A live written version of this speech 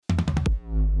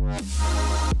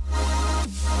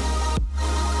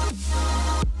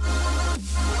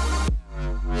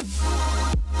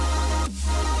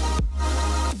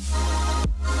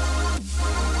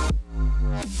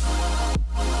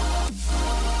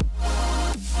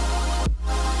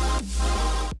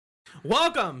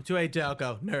Welcome to a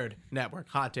Delco Nerd Network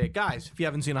Hot Take. Guys, if you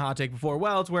haven't seen a hot take before,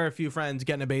 well, it's where a few friends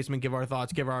get in a basement, give our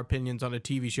thoughts, give our opinions on a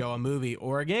TV show, a movie,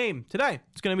 or a game. Today,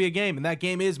 it's going to be a game, and that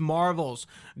game is Marvel's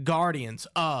Guardians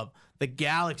of the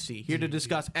Galaxy. Here to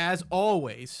discuss, as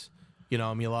always, you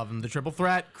know him, you love him, the triple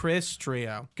threat, Chris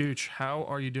Trio. Gooch, how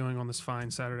are you doing on this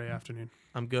fine Saturday afternoon?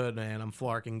 I'm good, man. I'm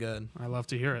flarking good. I love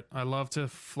to hear it. I love to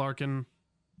flarkin'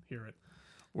 hear it.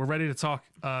 We're ready to talk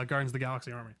Guardians of the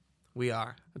Galaxy, aren't we? We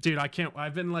are. Dude,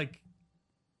 I've been like,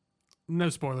 no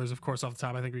spoilers, of course, off the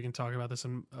top. I think we can talk about this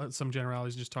in some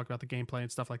generalities, just talk about the gameplay and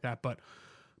stuff like that, but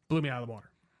blew me out of the water.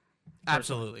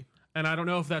 Absolutely. And I don't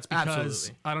know if that's because,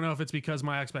 Absolutely. I don't know if it's because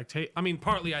my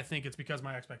partly I think it's because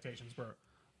my expectations were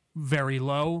very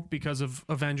low because of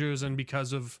Avengers and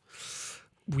because of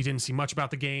we didn't see much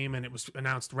about the game and it was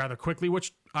announced rather quickly,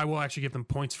 which I will actually give them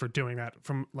points for doing that.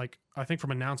 From I think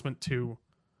from announcement to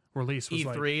release was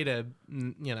E3 to,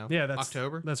 that's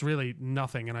October. That's really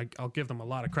nothing, and I'll give them a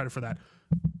lot of credit for that.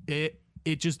 It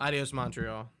just Adios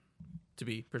Montreal, to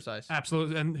be precise.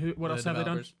 absolutely. And what else have they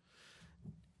done?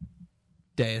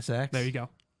 Deus Ex. There you go.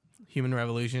 Human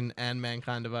Revolution and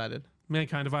Mankind Divided.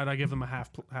 Mankind Divided. I give them a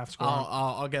half score.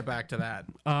 I'll get back to that.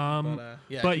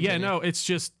 No, it's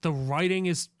just the writing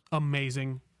is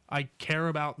amazing. I care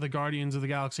about the Guardians of the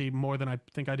Galaxy more than I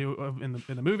think I do in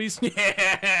the movies.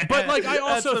 Yeah, but like I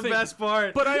also that's the best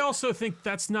part. But I also think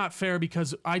that's not fair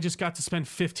because I just got to spend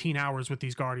 15 hours with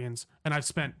these Guardians, and I've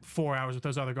spent 4 hours with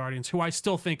those other Guardians who I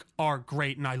still think are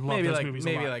great, and I love those movies a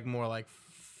lot. Maybe like more like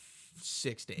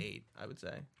 6 to 8, I would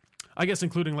say. I guess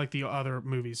including like the other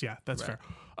movies. Yeah, that's Right. fair.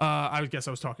 I guess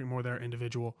I was talking more their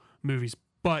individual movies.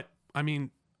 But, I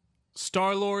mean,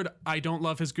 Star-Lord, I don't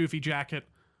love his goofy jacket.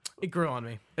 It grew on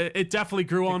me. It definitely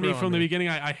grew on me from the me. beginning.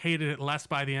 I hated it less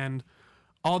by the end.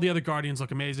 All the other Guardians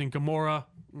look amazing. Gamora,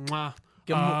 mwah.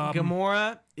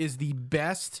 Gamora is the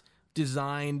best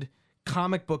designed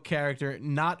comic book character,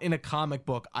 not in a comic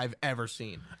book, I've ever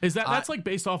seen. Is that's like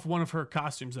based off one of her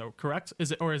costumes though, correct?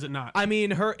 Is it or is it not? I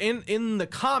mean, her in the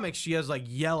comics, she has like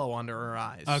yellow under her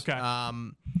eyes. Okay.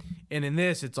 And in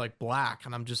this, it's like black,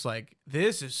 and I'm just like,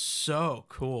 this is so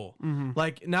cool. Mm-hmm.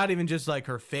 Like, not even just like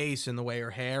her face and the way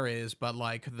her hair is, but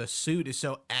like the suit is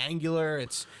so angular.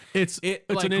 It's It's like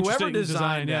an whoever interesting designed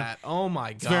design, yeah. that. Oh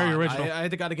my god, very original. I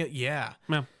gotta get Yeah.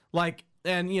 like.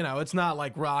 And, it's not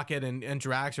like Rocket and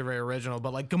Drax are very original,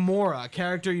 but like Gamora, a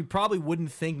character you probably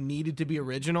wouldn't think needed to be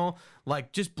original,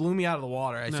 like just blew me out of the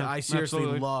water. I seriously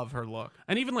absolutely. love her look.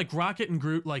 And even like Rocket and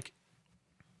Groot, like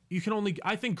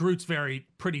I think Groot's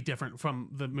pretty different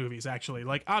from the movies actually.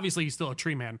 Like obviously he's still a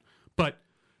tree man, but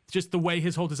just the way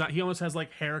his whole design, he almost has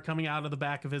like hair coming out of the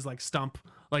back of his like stump,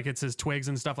 like it's his twigs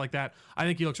and stuff like that. I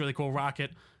think he looks really cool.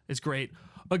 Rocket is great.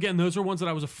 Again, those are ones that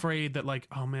I was afraid that like,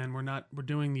 oh man, we're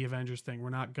doing the Avengers thing.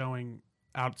 We're not going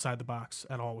outside the box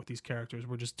at all with these characters.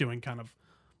 We're just doing kind of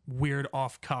weird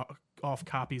off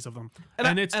copies of them.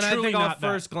 And it's truly I think not at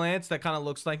first glance that kind of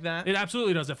looks like that. It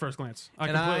absolutely does at first glance. I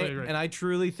completely agree. And I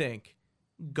truly think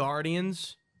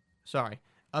Avengers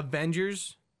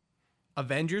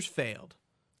failed,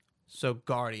 so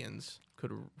Guardians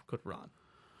could run.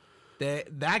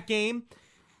 That game,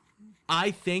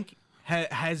 I think,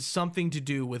 has something to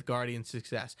do with Guardians'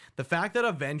 success. The fact that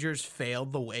Avengers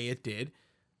failed the way it did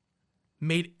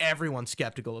made everyone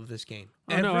skeptical of this game.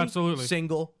 Oh, no, absolutely.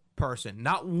 Single person.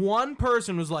 Not one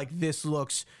person was like, this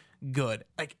looks good.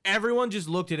 Like, everyone just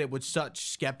looked at it with such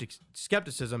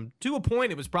skepticism. To a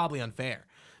point, it was probably unfair.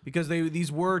 Because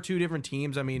these were two different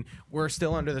teams. I mean, we're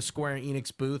still under the Square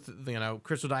Enix booth.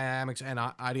 Crystal Dynamics and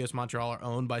Eidos Montreal are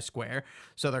owned by Square,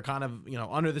 so they're kind of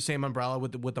under the same umbrella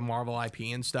with the Marvel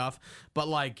IP and stuff. But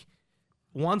like,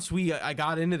 once I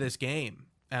got into this game,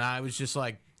 and I was just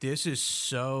like, this is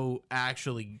so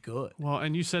actually good. Well,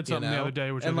 and you said something the other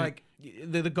day, which and I think,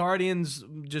 like the Guardians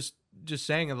just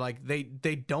saying it, like they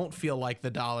don't feel like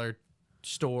the dollar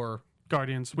store.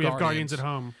 Guardians. We have Guardians at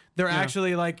home. They're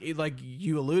actually like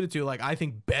you alluded to, like I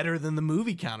think better than the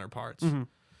movie counterparts. Mm-hmm.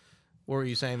 What were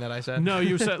you saying that I said? No,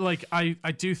 you said like I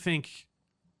do think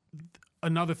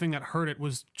another thing that hurt it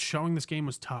was showing this game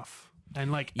was tough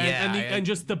and like and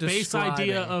just the base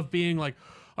idea of being like,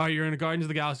 all right, you're in a Guardians of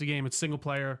the Galaxy game. It's single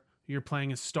player. You're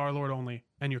playing as Star-Lord only,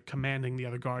 and you're commanding the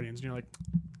other Guardians. And you're like,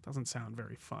 doesn't sound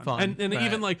very fun. And right.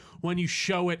 Even like when you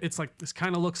show it, it's like this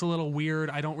kind of looks a little weird.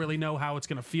 I don't really know how it's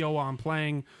gonna feel while I'm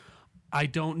playing. I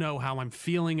don't know how I'm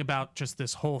feeling about just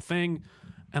this whole thing.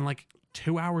 And like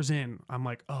 2 hours in, I'm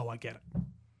like, oh, I get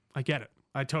it.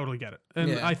 I totally get it.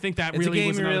 And I think that it's really a game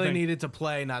was you another really thing. needed to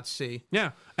play, not see.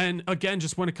 Yeah. And again,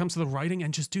 just when it comes to the writing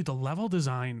and just the level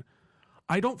design,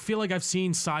 I don't feel like I've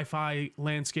seen sci-fi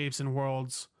landscapes and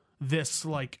worlds this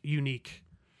like unique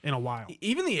in a while.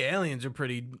 Even the aliens are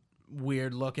pretty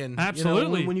weird looking.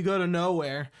 Absolutely. When you go to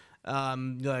nowhere,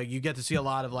 like you get to see a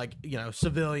lot of like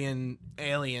civilian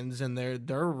aliens, and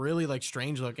they're really like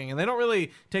strange looking, and they don't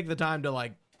really take the time to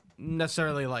like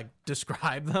necessarily like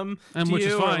describe them And to which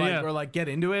is you fine, or like get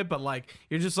into it, but like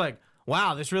you're just like,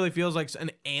 wow, this really feels like an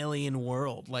alien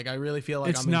world. Like I really feel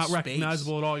like It's I'm not in space.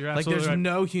 recognizable at all. You're Like absolutely there's right.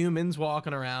 no humans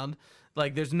walking around.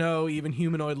 Like there's no even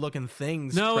humanoid looking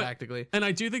things practically. And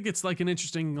I do think it's like an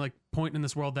interesting like point in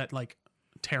this world that like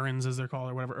Terrans, as they're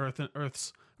called, or whatever,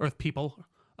 Earth people.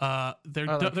 They're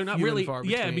like not few really and far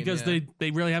yeah between, because yeah. they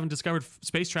really haven't discovered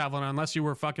space travel, and unless you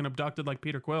were fucking abducted like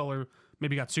Peter Quill or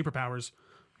maybe got superpowers,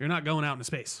 you're not going out into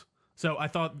space. So I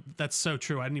thought that's so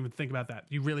true. I didn't even think about that.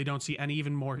 You really don't see any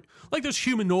even more like there's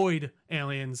humanoid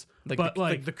aliens, but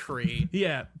like the Kree.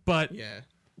 yeah, but Yeah.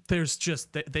 there's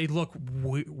just they look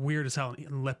weird as hell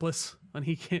and lipless, and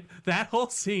he can't. That whole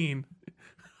scene,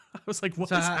 I was like, "What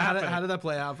So is how happening?" did that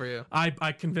play out for you?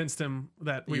 I convinced him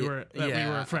that we were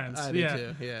friends. I did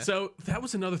too, yeah. So that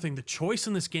was another thing. The choice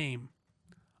in this game,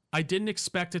 I didn't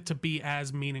expect it to be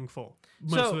as meaningful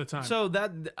most of the time. So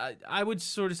that I would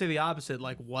sort of say the opposite.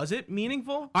 Like, was it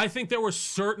meaningful? I think there were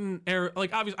certain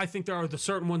like obviously I think there are the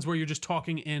certain ones where you're just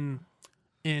talking in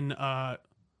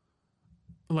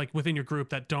like within your group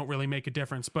that don't really make a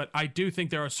difference. But I do think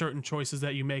there are certain choices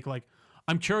that you make. Like,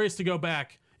 I'm curious to go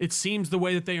back. It seems the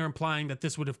way that they are implying that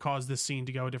this would have caused this scene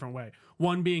to go a different way.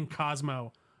 One being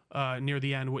Cosmo near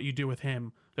the end, what you do with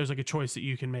him. There's like a choice that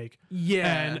you can make.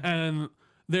 Yeah. And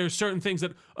there's certain things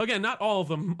that, again, not all of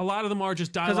them. A lot of them are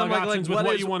just 'Cause I'm dialogue options with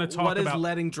what you want to talk what about. is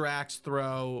letting Drax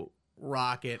throw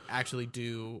Rocket actually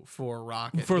do for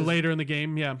Rocket? For later in the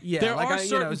game, yeah. Yeah, there like are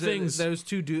certain things. Those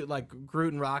two do like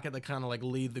Groot and Rocket that kind of like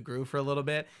leave the groove for a little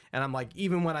bit, and I'm like,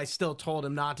 even when I still told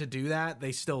him not to do that,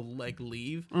 they still like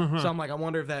leave. So I'm like, I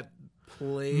wonder if that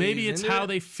plays. Maybe it's into how it.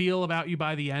 they feel about you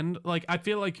by the end. Like, I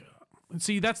feel like,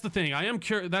 see, that's the thing. I am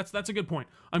curious. That's a good point.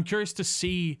 I'm curious to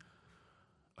see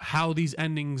how these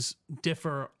endings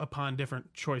differ upon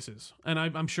different choices, and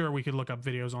I'm sure we could look up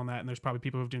videos on that, and there's probably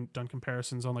people who've done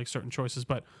comparisons on like certain choices.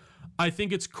 But I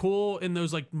think it's cool in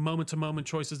those like moment to moment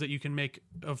choices that you can make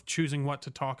of choosing what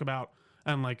to talk about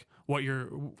and like what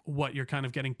you're kind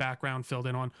of getting background filled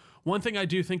in on. One thing I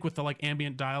do think with the like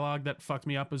ambient dialogue that fucked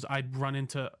me up is I'd run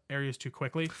into areas too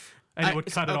quickly and it would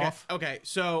cut it off. Okay,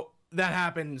 so that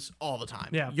happens all the time.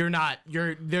 Yeah.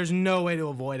 There's no way to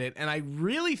avoid it, and I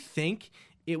really think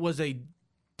it was a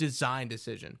design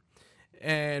decision,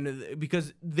 and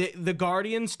because the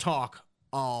Guardians talk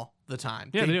all the time.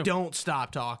 Yeah, they do. Don't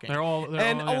stop talking. They're all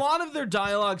a lot of their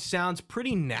dialogue sounds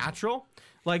pretty natural.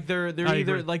 Like they're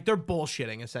either agree. like they're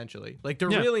bullshitting essentially. Like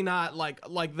they're Yeah. really not like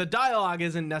the dialogue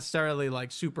isn't necessarily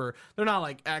like super. They're not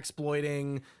like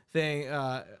exploiting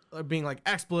or being like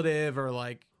expletive or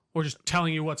like. Or just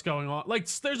telling you what's going on. Like,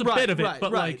 there's a bit of it,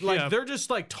 but like yeah. they're just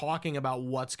like talking about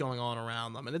what's going on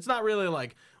around them, and it's not really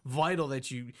like vital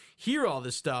that you hear all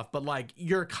this stuff, but like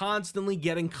you're constantly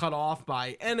getting cut off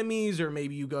by enemies, or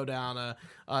maybe you go down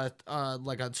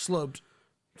like a sloped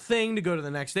thing to go to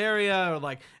the next area, or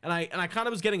like, and I kind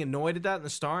of was getting annoyed at that in the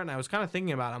start, and I was kind of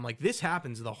thinking about it. I'm like, this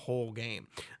happens the whole game.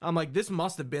 I'm like, this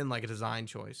must have been like a design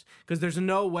choice, because there's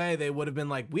no way they would have been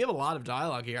like, we have a lot of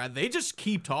dialogue here. They just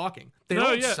keep talking. They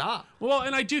don't stop. Well,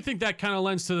 and I do think that kind of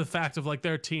lends to the fact of like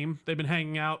their team. They've been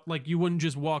hanging out. Like, you wouldn't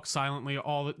just walk silently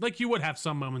like you would have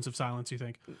some moments of silence, you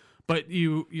think. But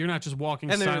you're not just walking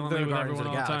silently with everyone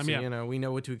all the time. Yeah. You know, we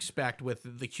know what to expect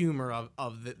with the humor of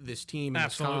this team and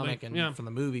Absolutely. this comic and Yeah. from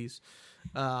the movies.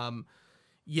 But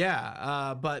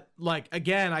like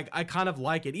again, I kind of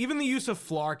like it. Even the use of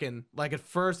Flarkin. Like at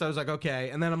first, I was like, okay,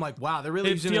 and then I'm like, wow, they're really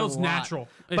It using feels it a lot. natural.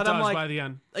 It But does I'm like, by the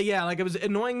end. yeah, like it was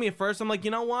annoying me at first. I'm like,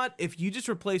 you know what? If you just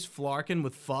replace Flarkin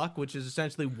with fuck, which is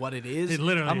essentially what it is, It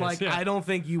literally I'm is, like, yeah. I don't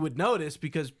think you would notice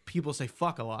because people say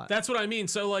fuck a lot. That's what I mean.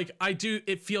 So like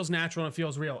it feels natural and it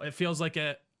feels real. It feels like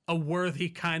a worthy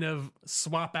kind of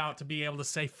swap out to be able to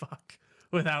say fuck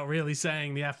without really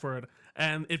saying the F word.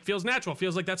 And it feels natural. It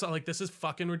feels like that's like, this is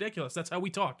fucking ridiculous. That's how we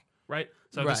talk, right?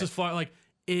 So this Right. is like,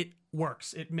 it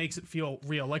works. It makes it feel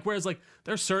real. Like, whereas like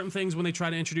there's certain things when they try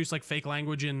to introduce like fake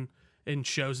language in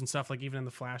shows and stuff, like even in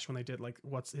The Flash when they did like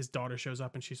what's his daughter shows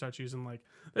up and she starts using like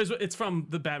it's from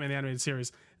the Batman the Animated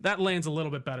Series, that lands a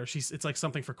little bit better. It's like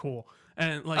something for cool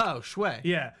and like Shui.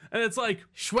 yeah, and it's like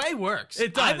Shui works.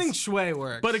 It does. I think Shui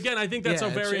works. but again, I think that's Yeah,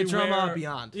 a very it's rare Rama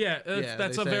Beyond. Yeah, Yeah,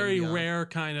 that's they a say very Beyond. rare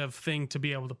kind of thing to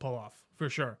be able to pull off for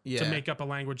sure. Yeah. To make up a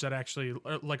language that actually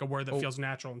like a word that feels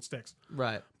natural and sticks.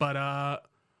 Right. But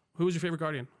who was your favorite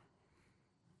Guardian?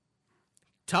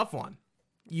 Tough one.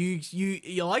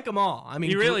 you like them all. I mean,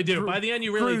 You really do. By the end,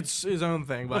 you really Groot's his own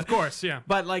thing, but Of course, yeah.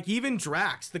 But like even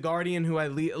Drax, the Guardian, who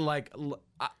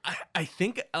I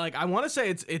think like I want to say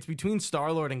it's between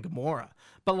Star Lord and Gamora,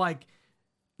 but like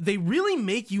they really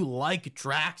make you like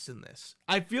Drax in this.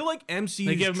 I feel like MCU's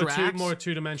They give him Drax, more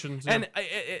two dimensions. Yeah. and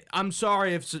I'm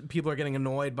sorry if people are getting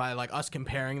annoyed by like us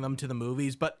comparing them to the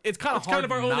movies, but it's kind of hard kind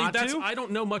of our only. not That's to. I don't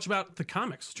know much about the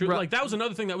comics. True, Right. like that was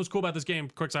another thing that was cool about this game.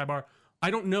 Quick sidebar. I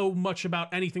don't know much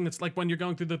about anything that's like when you're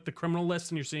going through the criminal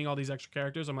list and you're seeing all these extra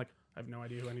characters. I'm like, I have no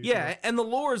idea who any of these Yeah, are. and the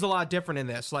lore is a lot different in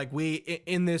this. Like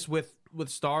in this with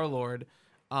Star Lord,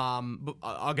 but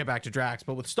I'll get back to Drax,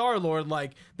 but with Star Lord,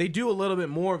 like they do a little bit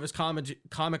more of his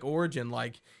comic origin.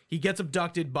 Like he gets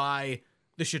abducted by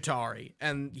the Chitauri,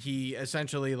 and he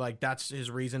essentially like that's his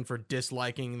reason for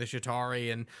disliking the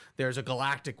Chitauri. And there's a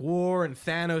galactic war, and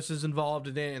Thanos is involved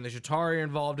in it, and the Chitauri are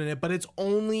involved in it, but it's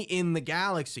only in the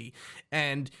galaxy.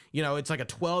 And you know, it's like a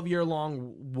 12-year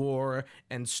long war,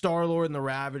 and Star-Lord and the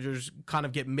Ravagers kind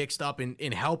of get mixed up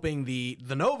in helping the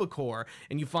Nova Corps.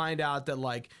 And you find out that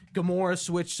like Gamora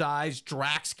switched sides,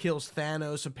 Drax kills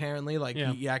Thanos apparently, like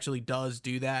Yeah. he actually does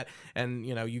do that. And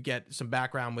you know, you get some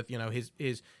background with, you know, his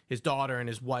daughter and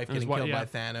his wife getting killed by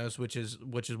Thanos, which is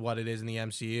what it is in the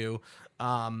MCU.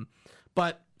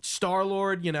 But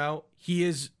Star-Lord, you know,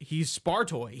 he's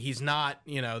Spartoid. He's not,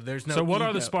 you know, there's no. So what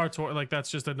are the ego. Spartor? Like that's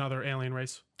just another alien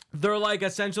race, They're like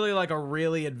essentially like a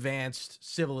really advanced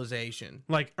civilization.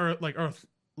 like Earth,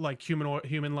 like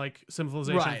human like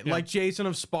civilization. Right. Yeah. Like Jason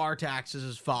of Spartax is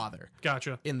his father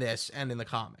Gotcha. in this and in the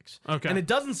comics. Okay. And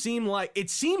it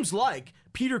seems like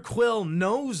Peter Quill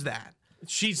knows that.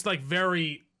 She's like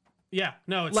very. Yeah.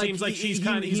 No, it Like seems like she's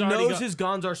kind of. he knows his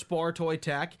guns are Spartoid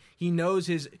tech. He knows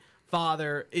his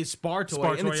father is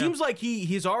Spartoid. And it seems like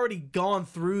he's already gone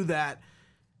through that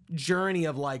journey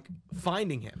of like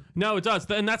finding him. No, it does,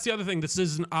 and that's the other thing. This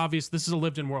is an obvious. This is a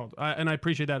lived-in world, and I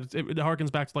appreciate that. It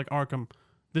harkens back to like Arkham.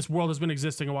 This world has been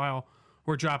existing a while.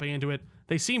 We're dropping into it.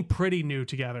 They seem pretty new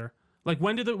together. Like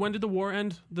when did the war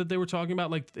end that they were talking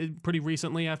about? Like pretty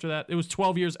recently after that. It was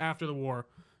 12 years after the war.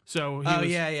 So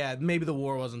Yeah. Maybe the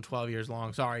war wasn't 12 years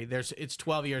long. Sorry. It's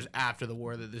 12 years after the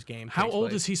war that this game takes How old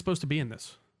place. is he supposed to be in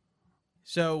this?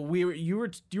 So you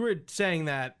were saying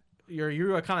that you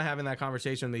were kind of having that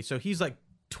conversation with me. So he's like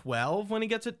 12 when he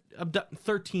gets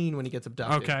 13 when he gets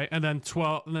abducted. Okay, and then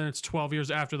 12. And then it's 12 years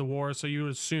after the war. So you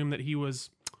would assume that he was.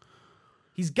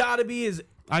 He's got to be his.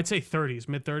 I'd say 30s,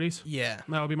 mid 30s. Yeah.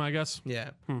 That would be my guess. Yeah.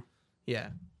 Yeah.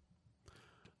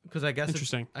 Because I guess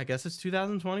Interesting. I guess it's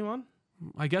 2021.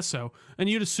 I guess so. And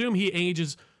you'd assume he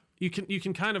ages. You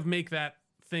can kind of make that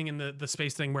thing in the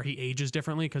space thing where he ages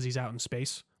differently because he's out in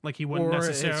space. Like he wouldn't Or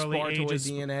necessarily it's age. Spartoid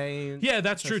As, DNA. yeah,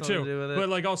 that's true something to do too. with it. But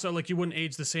like also like you wouldn't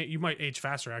age the same. You might age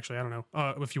faster actually. I don't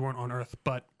know if you weren't on Earth,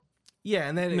 but Yeah,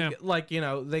 and then Yeah. like, you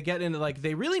know, they get into like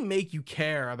they really make you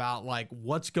care about like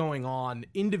what's going on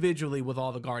individually with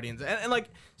all the Guardians. And like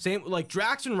same like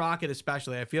Drax and Rocket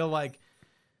especially. I feel like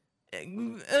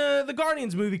the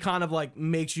Guardians movie kind of like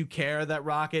makes you care that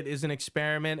Rocket is an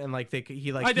experiment, and like he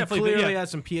definitely clearly think, yeah.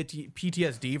 has some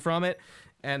PTSD from it,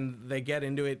 and they get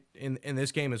into it in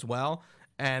this game as well.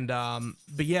 And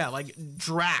but yeah, like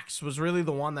Drax was really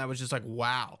the one that was just like,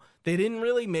 wow, they didn't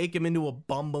really make him into a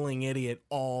bumbling idiot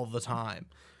all the time.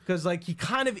 Because like he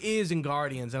kind of is in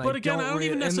Guardians, and But again, I don't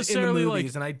even necessarily, in the like-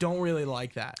 movies, and I don't really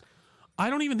like that. I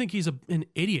don't even think he's an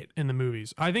idiot in the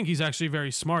movies. I think he's actually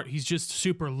very smart. He's just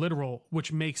super literal,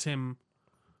 which makes him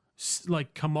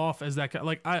like come off as that guy.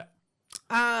 Like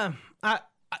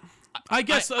I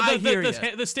guess I hear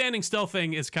the standing still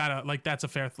thing is kind of like that's a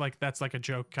fair like that's like a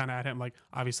joke kind of at him. Like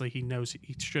obviously he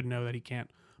should know that he can't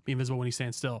be invisible when he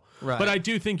stands still. Right. But I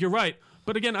do think you're right.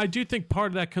 But again, I do think part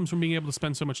of that comes from being able to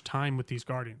spend so much time with these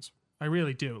Guardians. I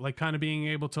really do. Like kind of being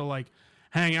able to like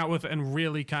hang out with and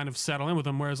really kind of settle in with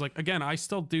them. Whereas like again, I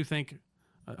still do think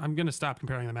I'm gonna stop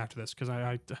comparing them after this because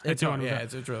I It's do hard,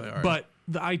 understand. it's really hard. But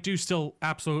I do still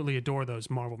absolutely adore those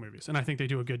Marvel movies, and I think they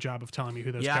do a good job of telling me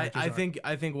who those yeah, characters are.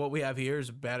 I think what we have here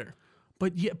is better.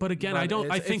 But again, But I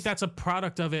don't. I it's- think that's a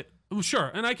product of it. Well,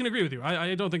 sure, and I can agree with you.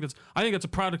 I don't think that's. I think that's a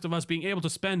product of us being able to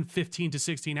spend 15 to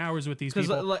 16 hours with these 'Cause,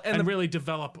 people like, and and the- really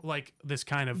develop like this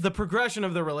kind of. The progression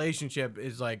of the relationship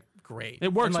is like great.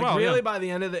 It works and, like, well, Really, yeah. by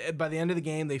the end of the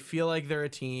game, they feel like they're a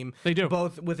team. They do.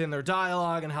 both within their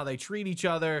dialogue and how they treat each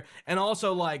other, and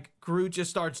also like Groot just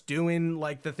starts doing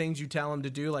like the things you tell him to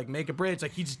do, like make a bridge.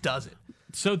 Like he just does it,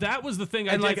 so that was the thing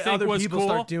I and did like think other was people cool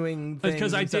start doing things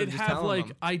because I instead did of just have telling like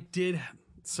them. I did.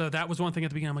 So that was one thing at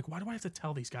the beginning. I'm like, why do I have to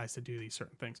tell these guys to do these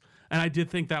certain things? And I did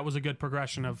think that was a good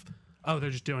progression of. oh, they're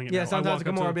just doing it. Yeah, now. sometimes I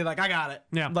walk Gamora up will be like, I got it.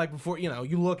 Yeah. Like before,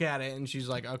 you look at it and she's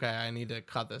like, okay, I need to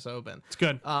cut this open. It's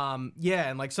good. Yeah,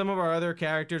 and like some of our other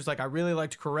characters, like I really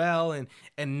liked Carell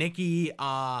and Nikki,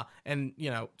 and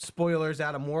spoilers,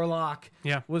 Adam Warlock.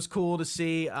 Yeah. Was cool to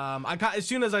see. As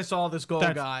soon as I saw this gold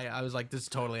guy, I was like, this is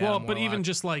totally Well, Adam but Warlock. even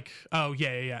just like, oh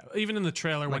yeah. Even in the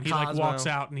trailer when Like he like Cosmo. walks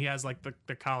out and he has like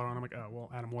the collar on, I'm like, oh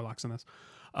well, Adam Warlock's in this.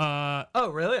 Oh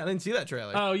really? I didn't see that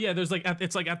trailer. Oh yeah, there's like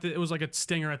it was like a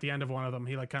stinger at the end of one of them.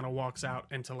 He like kind of walks out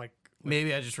into like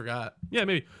Maybe I just forgot. yeah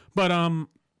maybe, but I'm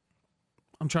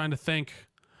trying to think.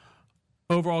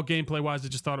 Overall gameplay wise, I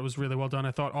just thought it was really well done.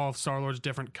 I thought all of Star-Lord's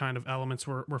different kind of elements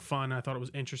were fun. I thought it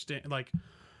was interesting. Like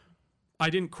I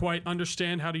didn't quite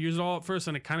understand how to use it all at first,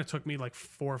 and it kind of took me like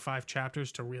 4 or 5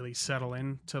 chapters to really settle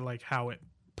in to like how it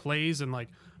plays. And like,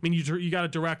 I mean, you got to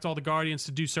direct all the Guardians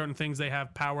to do certain things. They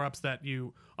have power-ups that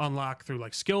you unlock through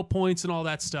like skill points and all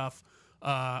that stuff.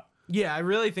 Yeah, I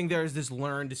really think there's this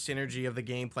learned synergy of the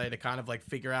gameplay to kind of like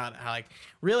figure out how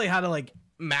to like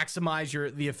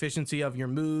maximize the efficiency of your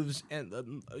moves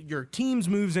and your team's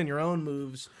moves and your own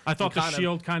moves. I thought the kind of-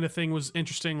 shield kind of thing was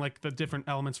interesting, like the different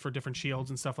elements for different shields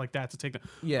and stuff like that to take them.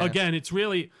 Yeah. Again, it's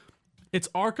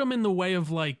Arkham in the way of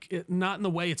like not in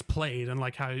the way it's played and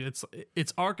like how it's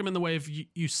Arkham in the way of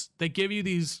they give you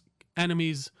these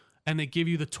enemies and they give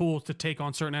you the tools to take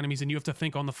on certain enemies, and you have to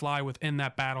think on the fly within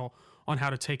that battle on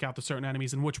how to take out the certain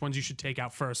enemies and which ones you should take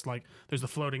out first. Like there's the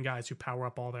floating guys who power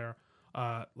up all their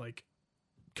like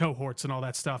cohorts and all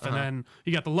that stuff, and then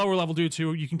you got the lower level dudes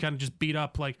who you can kind of just beat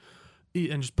up like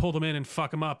and just pull them in and fuck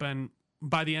them up. And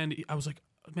by the end, I was like,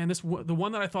 man, the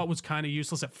one that I thought was kind of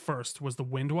useless at first was the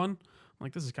wind one. I'm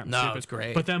like, this is kind of stupid. it's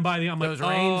great. But then by the end, I'm Those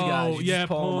like, range oh guys, you yeah, just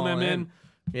pull pulling them them all in.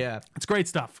 Yeah. It's great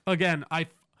stuff. Again,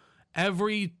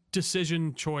 every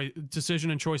decision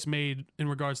and choice made in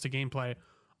regards to gameplay,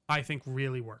 I think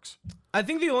really works. I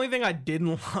think the only thing I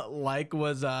didn't like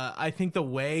was I think the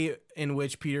way in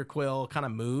which Peter Quill kind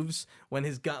of moves when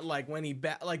his gun, like when he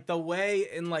like the way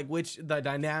in like which the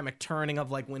dynamic turning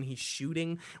of like when he's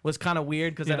shooting was kind of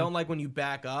weird because I don't like when you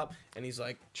back up and he's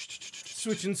like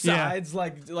switching sides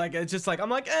like it's just like I'm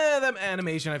like that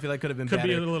animation I feel like could have been better.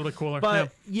 Be a little bit cooler.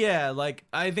 But yeah, like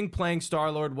I think playing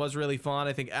Star-Lord was really fun.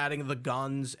 I think adding the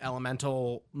guns,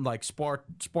 elemental like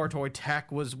Sportoid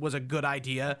tech was a good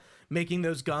idea. Making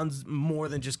those guns more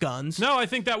than just guns. No, I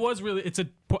think that was really it's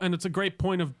a great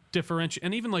point of differentiation,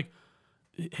 and even like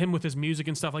him with his music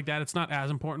and stuff like that. It's not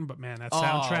as important, but man, that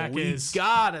soundtrack we is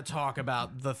gotta talk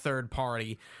about the third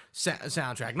party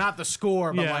soundtrack, not the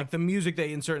score, but Yeah. like the music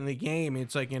they insert in the game.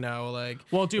 It's like like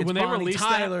Well, dude, it's when they Bonnie released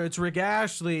Tyler, it's Rick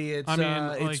Ashley, it's it's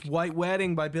like, White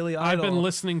Wedding by Billy Idol. I've been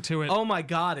listening to it. Oh my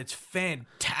god, it's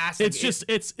fantastic.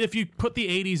 It's if you put the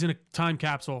 80s in a time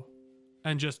capsule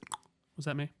and just was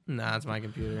that me? Nah, it's my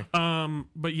computer.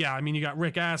 But yeah, I mean, you got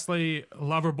Rick Astley,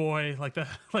 Loverboy,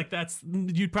 that's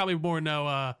you'd probably more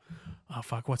know. Oh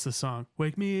fuck, what's the song?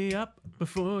 Wake me up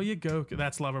before you go.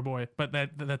 That's Loverboy, but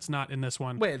that's not in this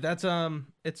one. Wait, that's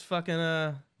it's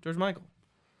fucking George Michael.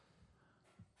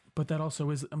 But that also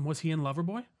is. Was he in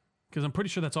Loverboy? Because I'm pretty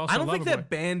sure that's also. I don't Loverboy. think that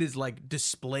band is like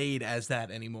displayed as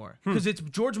that anymore. Because it's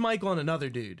George Michael and another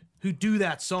dude who do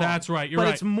that song. That's right, you're but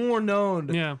right. it's more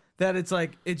known Yeah. that it's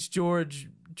like it's George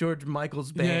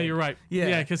Michael's band. Yeah, you're right.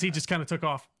 Yeah. because he just kind of took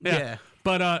off. Yeah.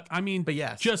 But I mean, But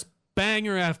yes. just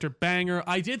banger after banger.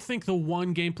 I did think the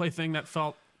one gameplay thing that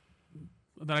felt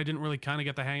that I didn't really kind of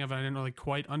get the hang of and I didn't really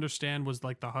quite understand was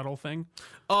like the huddle thing.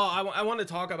 Oh, I want to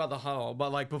talk about the huddle,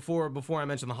 but like before I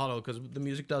mention the huddle, because the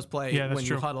music does play Yeah, that's when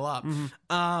true. you huddle up.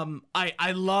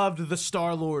 I loved the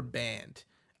Star-Lord band.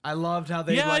 I loved how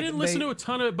they. Yeah, like, I didn't listen to a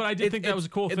ton of it, but I did think that was a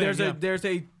cool thing. There's yeah. there's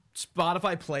a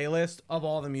Spotify playlist of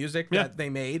all the music that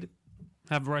they made.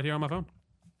 Have it right here on my phone.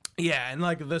 Yeah, and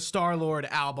like the Star-Lord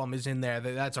album is in there.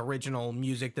 That's original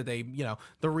music that they,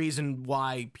 the reason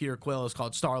why Peter Quill is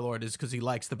called Star-Lord is because he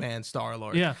likes the band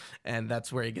Star-Lord. Yeah. And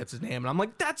that's where he gets his name. And I'm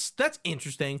like, that's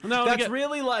interesting. No, that's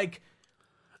really like,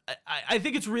 I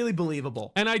think it's really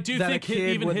believable. And I do that think a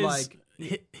kid even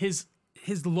would, his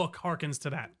look harkens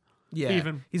to that. Yeah,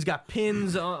 even. He's got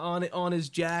pins on his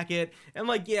jacket, and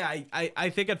like, yeah, I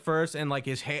think at first, and like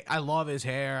his hair, I love his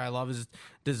hair, I love his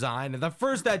design. And at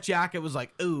first, that jacket was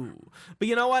like, ooh, but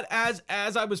you know what? As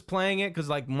I was playing it, because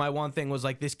like my one thing was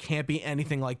like, this can't be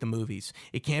anything like the movies.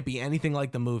 It can't be anything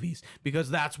like the movies because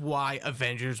that's why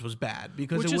Avengers was bad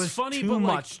because Which it is was funny, too but, like-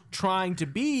 much trying to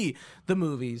be the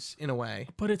movies in a way.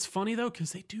 But it's funny though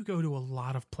because they do go to a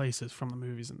lot of places from the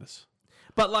movies in this.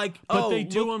 But like, But oh, they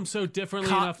do look, them so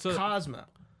differently enough to. Cosmo.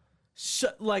 So,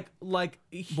 like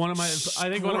One of my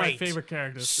great. favorite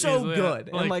characters. So Easily, good,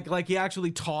 yeah. and like he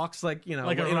actually talks like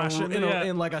Like a in Russian,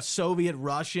 in like a Soviet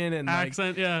Russian and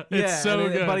accent. Yeah, like, it's so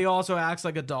and good. But he also acts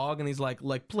like a dog, and he's like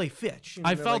play fetch.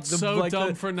 I felt so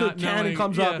dumb for not the cannon knowing,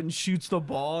 comes yeah. up and shoots the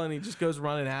ball, and he just goes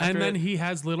running after and then it. he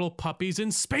has little puppies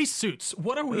in spacesuits.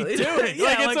 What are we doing? Yeah,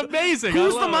 like it's like, amazing.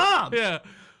 who's I the love mom? it. Yeah.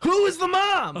 Who is the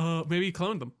mom? Maybe he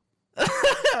cloned them.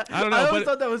 I don't know. I always but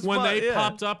thought that was when fun, they yeah.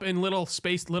 popped up in little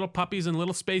puppies in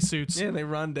little spacesuits. Yeah, and they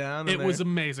run down. It was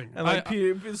amazing. And like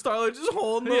Star-Lord just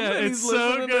holding them. Yeah, and it's he's so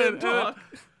listening to good. them talk.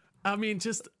 I mean,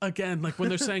 just again, like when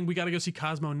they're saying we got to go see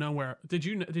Cosmo Nowhere. Did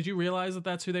you realize that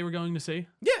that's who they were going to see?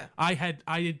 Yeah. I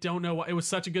don't know why it was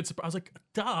such a good surprise. I was like,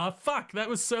 duh, fuck, that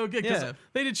was so good because Yeah.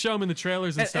 they did show him in the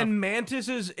trailers and stuff. And Mantis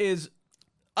is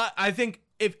I think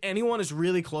if anyone is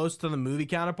really close to the movie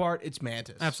counterpart, it's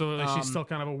Mantis. Absolutely, she's still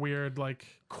kind of a weird, like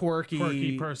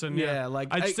quirky person. Yeah, like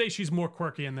I'd say she's more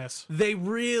quirky in this. they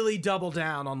really double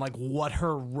down on like what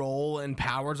her role and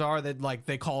powers are. That like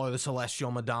they call her the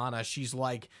Celestial Madonna. She's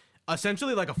like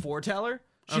essentially like a foreteller.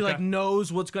 She Okay. like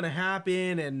knows what's gonna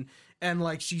happen and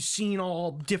like she's seen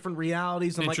all different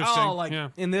realities and like Interesting, oh like yeah.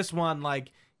 in this one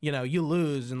like you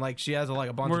lose and like she has like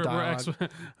a bunch of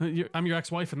dialogue. I'm your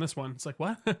ex-wife in this one. It's like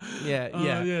what?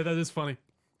 Yeah, Yeah, that is funny.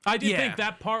 I did Yeah. think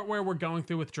that part where we're going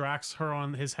through with Drax, her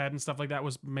on his head and stuff like that,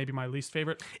 was maybe my least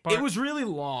favorite part. It was really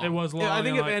long. It was long, I think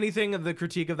and, if like- anything of the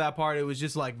critique of that part, it was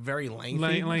just like very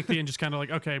lengthy. lengthy and just kind of like,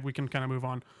 okay, we can kind of move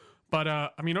on. But I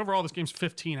mean, overall, this game's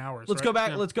 15 hours. Let's right? go back.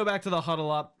 Yeah. Let's go back to the huddle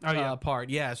up yeah. part.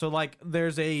 Yeah. So like,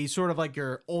 there's a sort of like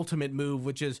your ultimate move,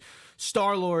 which is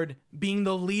Star-Lord being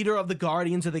the leader of the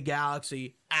Guardians of the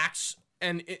Galaxy. Acts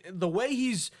and the way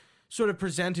he's sort of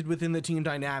presented within the team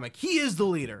dynamic, he is the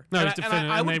leader. No, and he's I definitive,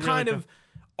 would and they kind really of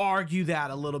argue that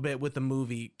a little bit with the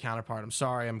movie counterpart. I'm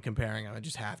sorry, I'm comparing them. I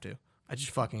just have to. I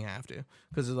just fucking have to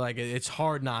because like it's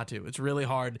hard not to. It's really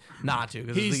hard not to.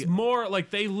 Cause He's more like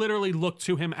they literally look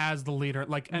to him as the leader,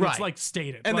 like, and it's Right. like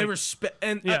stated, and like, they respect,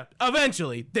 and Yeah.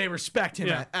 eventually they respect him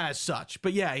Yeah. as such.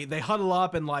 But yeah, they huddle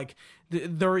up and like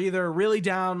they're either really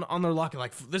down on their luck,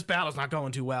 like this battle's not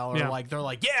going too well, or Yeah. like they're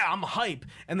like, yeah, I'm hype,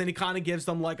 and then he kind of gives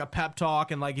them like a pep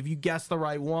talk, and like if you guess the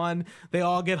right one, they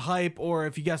all get hype, or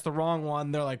if you guess the wrong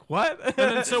one, they're like, what? And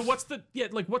then, so what's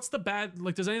the bad?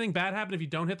 Like, does anything bad happen if you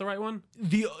don't hit the right one?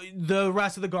 the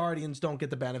rest of the Guardians don't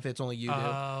get the benefits, only you do.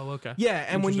 Oh, okay. Yeah,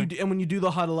 and when Interesting. you do the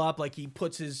huddle up, like he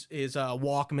puts his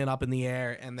Walkman up in the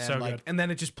air, and then So like good. and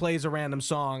then it just plays a random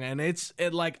song, and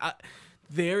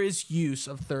there is use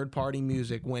of third party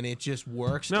music when it just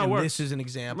works. No, it and works. this is an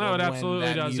example No, of it when absolutely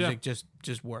that does, yeah. music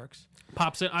just works.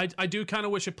 Pops in. I do kind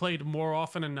of wish it played more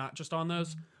often and not just on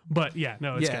those. But yeah,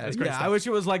 no, it's good. It's great stuff. I wish it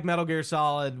was like Metal Gear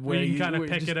Solid where where you can kind of where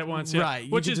pick just- it at once, yeah. right?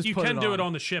 Which is just you put can do it on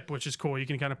on the ship, which is cool. You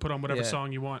can kind of put on whatever Yeah.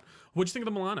 song you want. What'd you think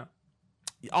of the Milano?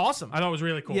 Awesome. I thought it was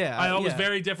really cool. Yeah, I thought it was yeah.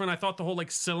 very different. I thought the whole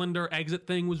like cylinder exit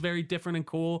thing was very different and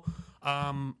cool.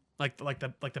 Like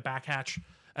the back hatch,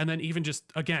 and then even just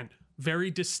again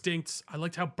very distinct. I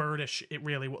liked how birdish it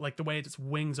really like the way its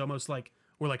wings almost like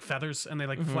were like feathers and they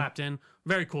like Mm-hmm. flapped in.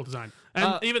 Very cool design.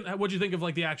 And even what'd you think of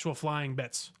like the actual flying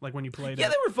bits like when you played Yeah, it?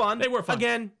 they were fun. They were fun.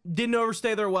 Again, didn't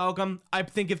overstay their welcome. I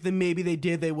think if maybe they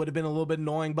did, they would have been a little bit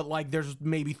annoying. But like, there's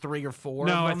maybe 3 or 4.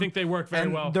 No, of I them, think they work very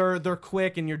and well. They're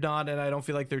quick and you're done, and I don't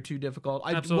feel like they're too difficult.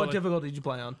 Absolutely. What difficulty did you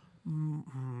play on?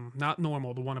 Not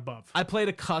normal, the one above. I played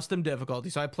a custom difficulty,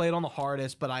 so I played on the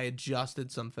hardest, but I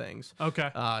adjusted some things Okay.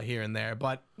 here and there.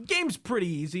 But game's pretty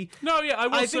easy. No, yeah, I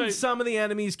will I say think some of the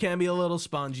enemies can be a little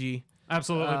spongy.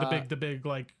 absolutely the big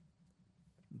like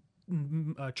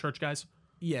church guys.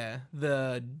 Yeah,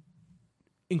 the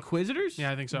Inquisitors.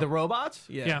 Yeah, I think so. The robots.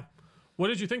 Yeah. What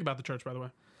did you think about the church, by the way?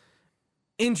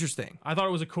 Interesting. I thought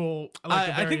it was a cool.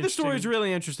 I think the story is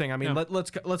really interesting. I mean, Yeah.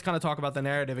 let's kind of talk about the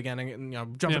narrative again,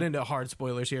 and jumping Yeah. into hard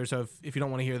spoilers here. So if you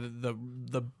don't want to hear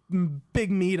the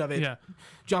big meat of it, Yeah.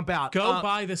 jump out. Go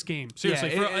buy this game.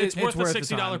 Seriously, yeah, it's worth the worth the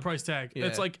 $60 time. price tag. Yeah.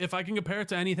 It's like if I can compare it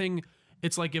to anything,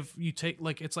 it's like if you take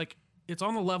it's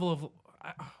on the level of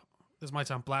this might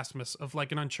sound blasphemous of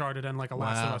like an Uncharted and like a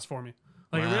Last of Wow. Us for me.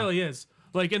 Like it Wow. really is.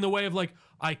 Like in the way of like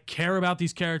I care about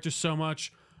these characters so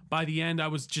much. By the end, I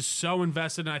was just so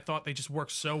invested, and I thought they just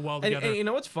worked so well together. And you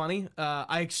know what's funny?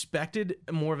 I expected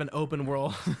more of an open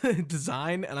world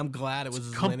design, and I'm glad it was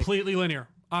as linear. Completely linear.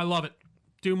 I love it.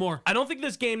 Do more. I don't think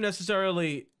this game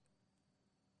necessarily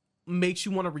makes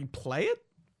you want to replay it.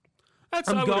 That's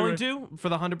I'm I would going agree. to for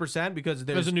the 100% because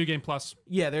There's a new game plus.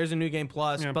 there's a new game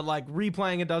plus, Yeah. but like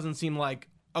replaying it doesn't seem like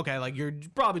okay, like you're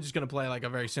probably just gonna play like a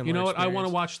very similar. You know what? I want to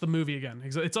experience. watch the movie again.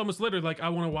 It's almost literally like I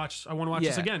want to watch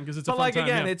this again because it's a but fun like time.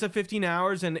 again, Yeah. it's a 15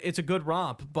 hours and it's a good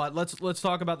romp. But let's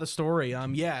talk about the story.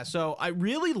 Yeah. So I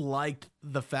really liked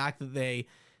the fact that they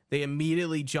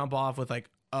immediately jump off with like,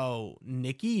 oh,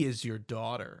 Nikki is your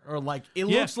daughter, or like it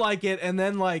looks like it, and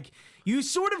then like you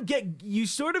sort of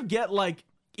get like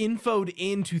infoed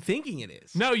into thinking it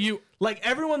is. No, you. Like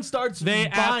everyone starts They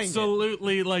buying it.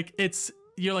 absolutely like it's.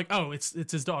 You're like, oh, it's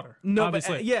his daughter. No,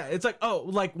 obviously. but yeah, it's like, oh,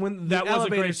 like when the That was a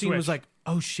elevator great scene was switch. like,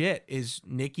 oh shit, is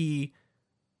Nikki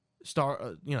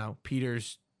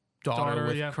Peter's daughter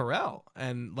with yeah. Carell,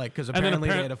 and like because then apparently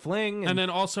they had a fling, And then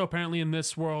also apparently in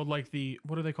this world, like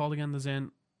what are they called again? The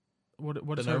Zan. What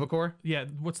the is her? Novacore, Yeah,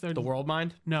 what's their the World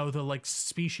Mind, No, the like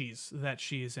species that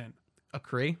she is in. a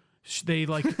Kree. They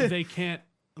like they can't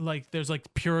like there's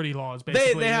like purity laws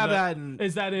basically. They have that. In,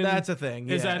 Is that in? that's a thing.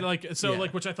 Is yeah. that like so Yeah.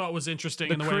 like which I thought was interesting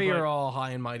the in the way Kree of, are like, all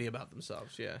high and mighty about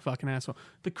themselves? Yeah. fucking asshole.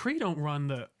 The Kree don't run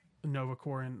the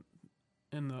Novacore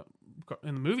in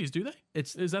the movies, do they?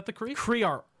 Is that the Kree? Kree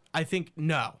are, I think,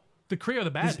 no. The Kree are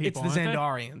the bad It's people. the aren't they?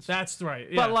 Xandarians. That's right.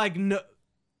 Yeah. But like no.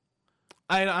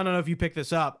 I don't know if you picked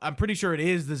this up. I'm pretty sure it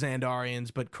is the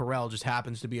Xandarians, but Carell just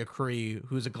happens to be a Kree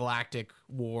who's a galactic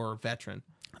war veteran.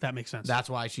 that makes sense. That's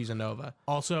why she's a Nova.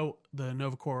 Also, the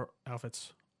Novacore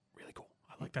outfits really cool.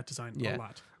 I like that design a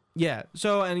lot. Yeah.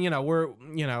 So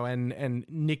and and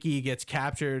Nikki gets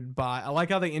captured by. I like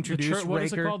how they introduce What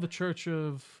is it Raker. called? The Church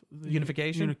of the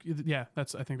Unification? Yeah, I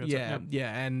think that's Yeah, it.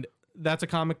 yeah, and that's a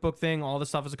comic book thing. All this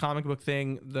stuff is a comic book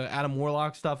thing. The Adam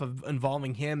Warlock stuff of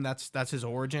involving him, that's his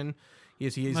origin. He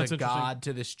is That's a interesting. god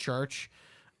to this church.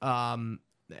 And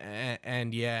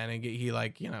he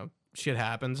like, shit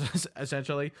happens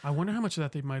essentially. I wonder how much of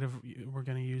that they might have were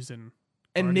going to use in.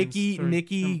 And Guardians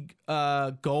Nikki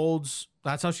Gold's,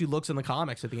 that's how she looks in the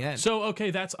comics at the end. So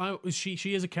okay,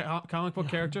 she is a comic book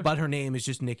character. But her name is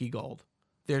just Nikki Gold.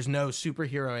 There's no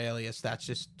superhero alias. That's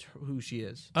just who she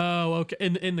is. Oh, okay.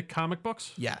 In the comic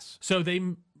books. Yes. So they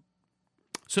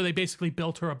basically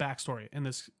built her a backstory in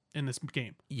this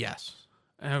game. Yes.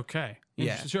 Okay.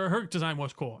 Yeah. Sure, her design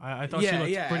was cool. I thought she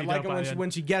looked pretty like dope.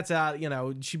 when she gets out,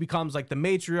 she becomes like the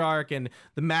matriarch, and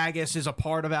the Magus is a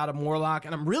part of Adam Warlock,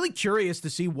 and I'm really curious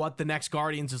to see what the next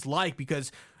Guardians is like,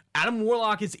 because Adam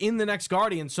Warlock is in the next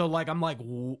Guardians, so like I'm like,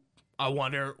 I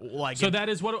wonder, like, So that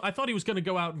is what I thought he was going to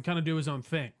go out and kind of do his own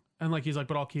thing, and like he's like,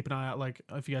 but I'll keep an eye out. Like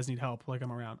if you guys need help, like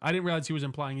I'm around. I didn't realize he was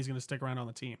implying he's going to stick around on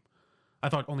the team. I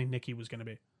thought only Nikki was going to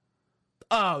be.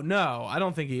 oh no, I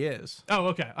don't think he is. Oh,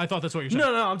 okay. I thought that's what you're saying.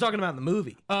 No, I'm talking about in the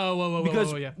movie, Oh, whoa,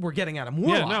 because yeah. we're getting Adam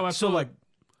Warlock. no, So absolutely. like,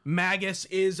 Magus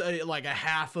is like a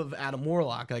half of Adam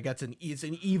Warlock. Like it's an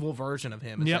evil version of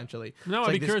him, Yep. essentially. No, It's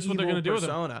I'd like be this curious what they're evil gonna do with him.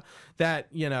 persona that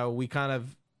we kind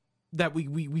of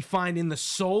we find in the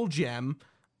Soul Gem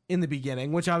in the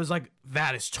beginning, which I was like,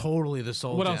 that is totally the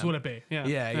Soul What Gem. else would it be? Yeah.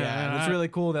 Yeah. And it's really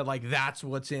cool that like that's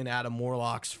what's in Adam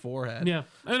Warlock's forehead. Yeah.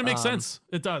 And it makes sense.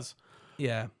 It does.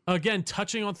 Yeah. Again,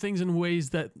 touching on things in ways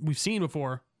that we've seen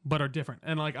before, but are different.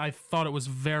 And like, I thought it was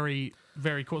very,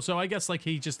 very cool. So I guess like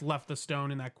he just left the stone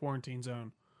in that quarantine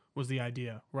zone was the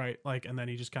idea, right? Like, and then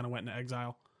he just kind of went into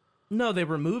exile. No, they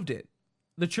removed it.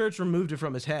 The church removed it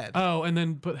from his head. Oh, and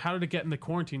then, but how did it get in the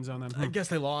quarantine zone then? I guess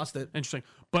they lost it. Interesting.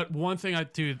 But one thing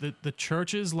the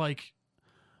churches, like,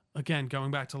 again,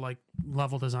 going back to like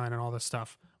level design and all this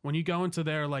stuff, when you go into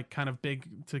their like kind of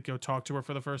big to go talk to her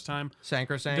for the first time,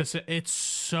 Sacrosanct. it's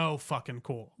so fucking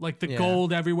cool. Like the Yeah.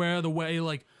 gold everywhere, the way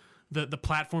like the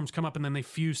platforms come up and then they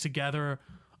fuse together.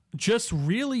 Just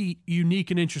really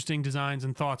unique and interesting designs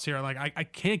and thoughts here. Like I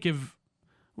can't give,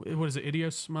 what is it,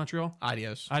 Idios Montreal?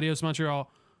 Idios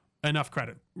Montreal enough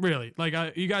credit. Really. Like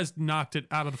you guys knocked it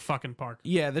out of the fucking park.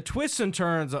 Yeah, the twists and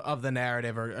turns of the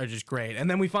narrative are just great. And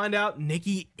then we find out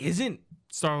Nikki isn't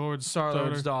Star-Lord's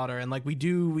daughter, and like we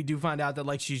do find out that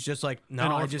like she's just like, no,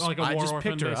 And I or- just like a war orphan,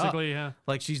 picked her up. basically, yeah.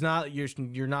 Like she's not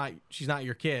she's not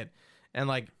your kid. And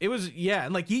like it was, yeah,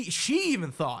 and like she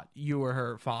even thought you were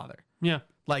her father. Yeah.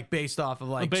 Like based off of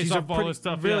like Based she's off a all this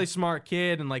stuff, really yeah. smart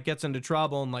kid, and like gets into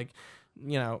trouble, and like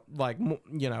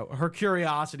her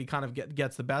curiosity kind of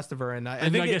gets the best of her, and I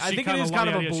And think I guess I she think it kinda is kind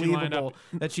of lined- yeah, she lined believable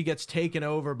up. that she gets taken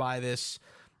over by this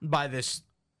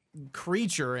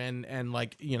creature, and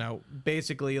like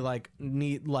basically like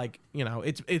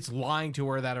it's lying to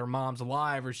her that her mom's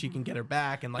alive or she can get her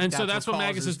back, and like And so that's what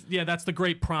Magus causes- is. Yeah, that's the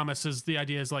great promise. Is the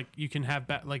idea is like you can have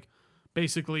like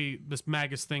basically this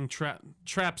Magus thing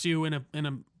traps you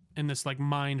in this like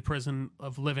mind prison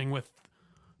of living with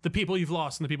the people you've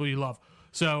lost and the people you love.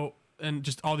 So and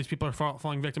just all these people are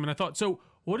falling victim. And I thought, so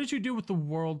what did you do with the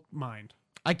world mind?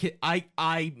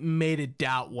 I made it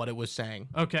doubt what it was saying.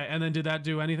 Okay, and then did that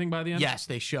do anything by the end? Yes,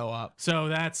 they show up.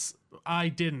 So I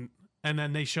didn't, and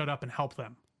then they showed up and helped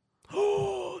them.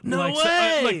 No like,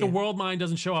 way! So, like the World Mind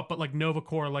doesn't show up, but like Nova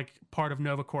Corps, like part of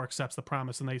Nova Corps accepts the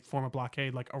promise and they form a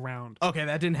blockade like around. Okay,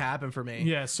 that didn't happen for me.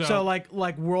 Yeah, so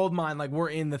like World Mind, like we're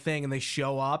in the thing and they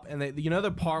show up and they,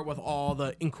 the part with all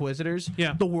the Inquisitors.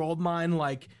 Yeah. The World Mind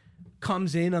like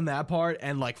comes in on that part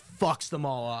and like fucks them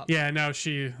all up. Yeah, no,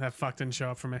 that fuck didn't show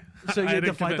up for me. So you had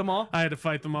to fight them all? I had to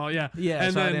fight them all. Yeah. Yeah,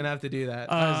 and so then, I didn't have to do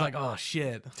that. I was like, oh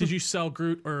shit. Did you sell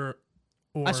Groot or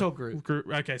I sold Groot.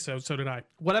 Okay, so did I.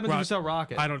 What happens if you sell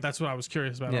Rocket? I don't. That's what I was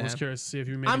curious about. I Yeah. was curious to see if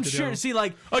you made. I'm it to sure. the See,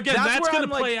 like again, that's where gonna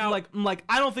I'm, play out. Like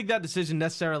I don't think that decision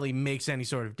necessarily makes any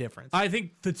sort of difference. I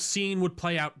think the scene would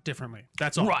play out differently.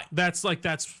 That's all. Right. That's.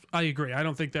 I agree. I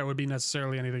don't think there would be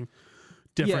necessarily anything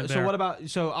different. Yeah. So there. what about?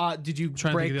 So did you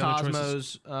Trying to break think of the other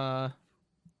Cosmo's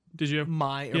Did you?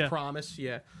 Yeah. promise?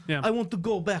 Yeah. Yeah. I want to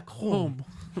go back home.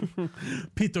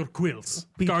 Peter Quills,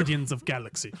 Guardians of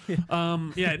Galaxy.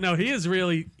 Yeah, no, he is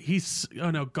really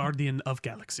Guardian of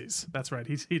Galaxies. That's right.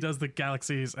 He does the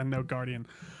galaxies and no Guardian.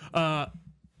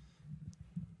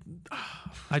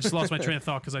 I just lost my train of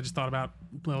thought because I just thought about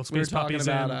little We were space talking puppies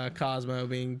about Cosmo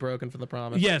being broken from the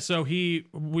promise. yeah, so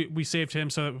we saved him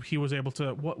so that he was able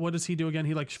to. What does he do again?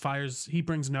 He like fires. He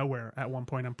brings nowhere at one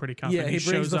point. I'm pretty confident. Yeah, he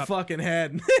brings shows the up, fucking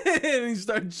head and he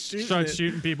starts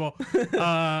shooting. people,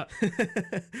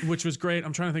 which was great.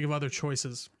 I'm trying to think of other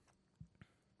choices.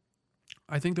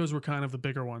 I think those were kind of the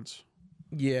bigger ones.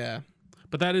 Yeah.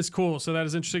 But that is cool. So that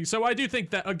is interesting. So I do think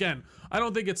that, again, I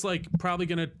don't think it's like probably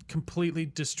going to completely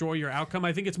destroy your outcome.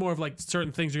 I think it's more of like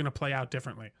certain things are going to play out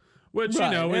differently. Which, Right.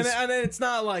 you know, is. And it's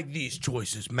not like these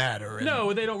choices matter. And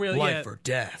No, they don't really. life or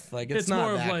death. Like it's not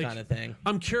more of that like kind of thing.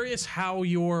 I'm curious how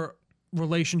your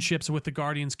relationships with the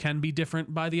Guardians can be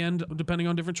different by the end, depending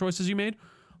on different choices you made.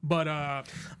 But I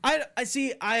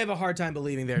see. I have a hard time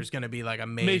believing there's going to be like a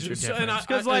major so- and difference I-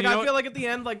 because I- like you know I what? feel like at the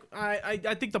end, like I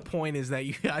think the point is that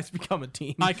you guys become a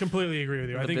team. I completely agree with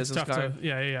you. I the think it's business tough card. to.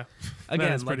 Yeah. That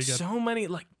Again, is like pretty good. so many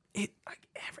like it.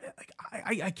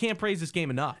 I can't praise this game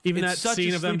enough. Even It's that such a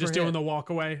scene of them sleeper just doing hit. the walk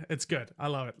away, it's good. I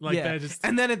love it. Like Yeah. that just.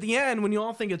 And then at the end, when you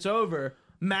all think it's over,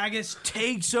 Magus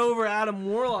takes over Adam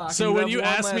Warlock. So and when have you one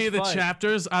asked me last the fight.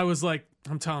 chapters, I was like,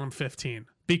 I'm telling him 15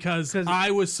 because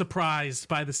I was surprised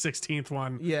by the 16th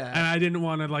one. Yeah. and I didn't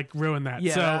want to like ruin that.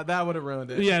 Yeah, so that would have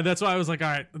ruined it. yeah, that's why I was like, all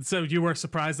right. So you were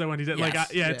surprised though when he did. Yes.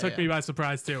 Like, it took me by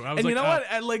surprise too. I was And like, you know what?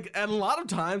 And a lot of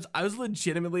times, I was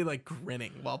legitimately like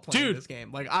grinning while playing Dude. this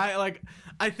game.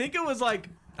 I think it was like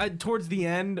towards the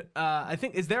end. I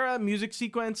think is there a music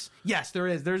sequence? Yes, there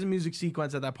is. There's a music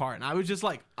sequence at that part, and I was just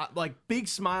like big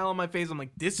smile on my face. I'm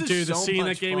like, this is Dude, so the scene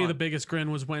much that gave me fun. the biggest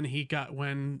grin was when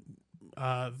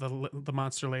the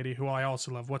monster lady, who I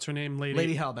also love. What's her name?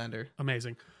 Lady Hellbender.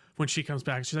 Amazing. When she comes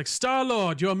back, she's like,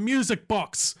 Star-Lord, your music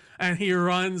box. And he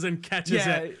runs and catches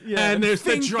it. And there's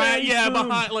the Fing giant, Fang Foom.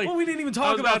 behind. Like, well, we didn't even I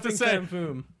talk was about to Fing say, Fang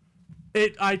Foom.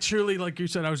 I truly, like you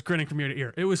said, I was grinning from ear to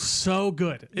ear. It was so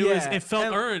good. It felt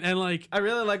and earned. And like, I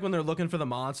really like when they're looking for the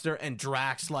monster and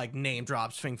Drax like name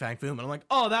drops Fing Fang Foom, and I'm like,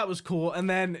 oh, that was cool. And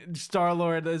then Star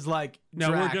Lord is like, no,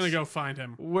 Drax, we're going to go find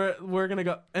him. We're gonna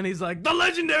go, and he's like, the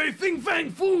legendary Fing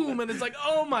Fang Foom, and it's like,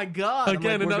 oh my god. I'm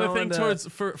Again, like, we're another going thing to- towards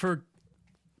for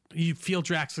you feel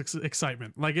Drax's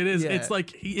excitement. Like it is, Yeah. it's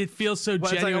like it feels so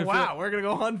Well, it's like, genuine. oh, wow, we're gonna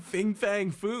go hunt Fing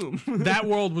Fang Foom. That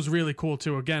world was really cool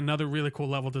too. Again, another really cool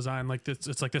level design. Like this,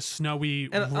 it's like this snowy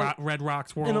And, red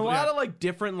rocks world. And a lot Yeah. of like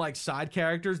different like side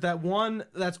characters. That one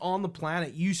that's on the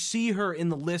planet, you see her in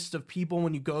the list of people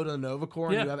when you go to the Nova Corps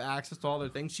and Yeah. you have access to all their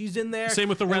things. She's in there. Same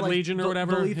with the And, Red like, Legion or the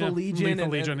whatever. Lethal Yeah. Legion. Lethal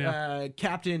and, Legion,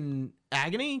 Captain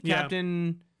Agony. Yeah.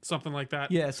 Captain. Something like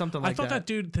that. Yeah, something like I thought that.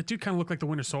 that dude kind of looked like the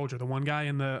Winter Soldier, the one guy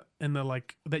in the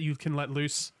like that you can let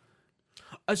loose.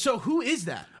 So who is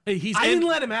that? I didn't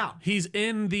let him out. He's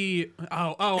in the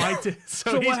I did.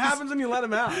 So what happens when you let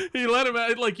him out? You let him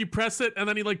out, like you press it and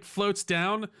then he like floats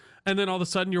down and then all of a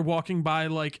sudden you're walking by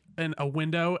like a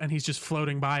window and he's just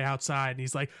floating by outside and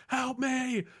he's like, help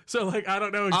me. So like I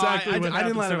don't know exactly I what didn't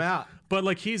happens let to him out. But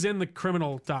like he's in the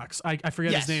criminal docs. I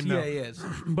forget his name though. Yeah, he is.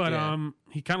 But Yeah.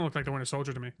 he kind of looked like the Winter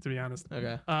Soldier to me, to be honest.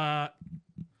 Okay.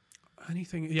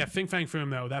 Anything? Yeah, Fing Fang Foom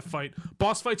though. That fight,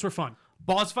 boss fights were fun.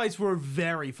 Boss fights were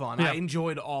very fun. Yeah. I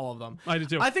enjoyed all of them. I did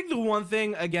too. I think the one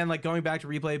thing, again, like going back to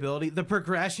replayability, the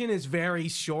progression is very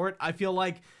short. I feel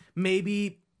like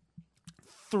maybe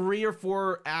 3 or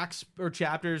 4 acts or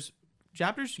chapters.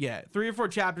 Yeah, 3 or 4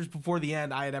 chapters before the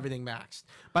end, I had everything maxed.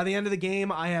 By the end of the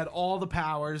game, I had all the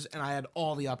powers and I had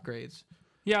all the upgrades.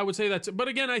 Yeah, I would say that's. But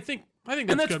again, I think I think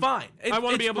and that's that's good. fine. I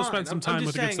want to be it's able to fine. spend some I'm time just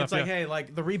with the saying, good stuff. It's like, yeah. hey,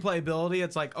 like the replayability.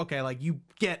 It's like, okay, like you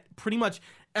get pretty much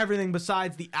everything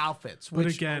besides the outfits,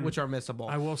 which again, which are missable.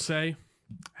 I will say,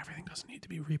 everything doesn't need to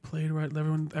be replayed, right?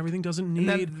 Everything doesn't And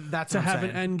need that's to what I'm have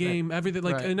saying. an end game. Everything,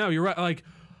 like, Right. no, you're right. Like,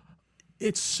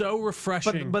 it's so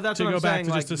refreshing. But that's to what go I'm back saying.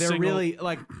 to Like just a they're single. really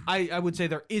like I would say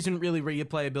there isn't really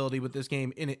replayability with this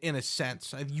game in a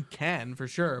sense. You can for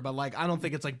sure, but like I don't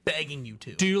think it's like begging you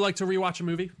to. Do you like to rewatch a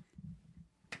movie?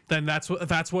 Then that's what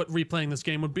replaying this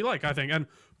game would be like, I think.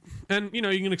 And you know,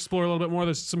 you can explore a little bit more.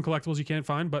 There's some collectibles you can't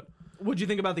find, but What'd you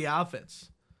think about the outfits?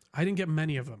 I didn't get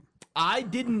many of them. I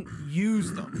didn't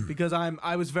use them because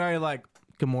I was very like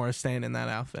Gamora staying in that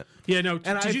outfit. Yeah, no.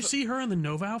 And Did you see her in the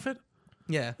Nova outfit?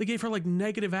 Yeah. They gave her like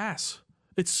negative ass.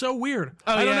 It's so weird.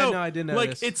 Oh, I don't yeah, know. no, I did Like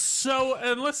notice. it's so.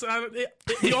 And listen,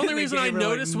 the only They reason I gave her, like,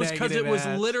 noticed was because it negative was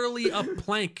ass. literally a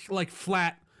plank, like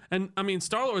flat. And I mean,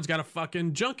 Star Lord's got a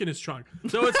fucking junk in his trunk,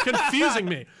 so it's confusing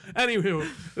me. Anywho,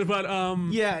 but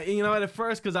Yeah, you know, at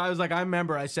first, because I was like, I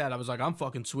remember I said, I was like, I'm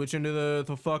fucking switching to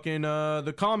the fucking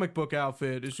the comic book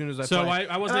outfit as soon as I so play.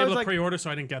 I wasn't And able to like, pre-order, so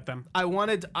I didn't get them.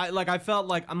 I felt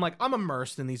like I'm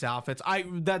immersed in these outfits. I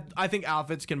think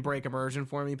outfits can break immersion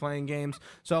for me playing games.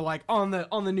 So like on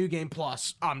the new game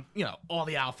plus, you know, all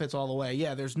the outfits all the way.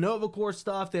 Yeah, there's Nova Corps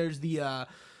stuff. There's the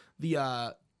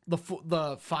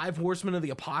five horsemen of the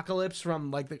apocalypse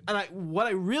from like what I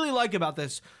really like about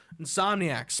this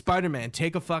Insomniac Spider-Man,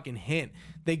 take a fucking hint.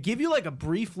 They give you like a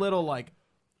brief little like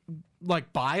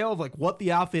bio of like what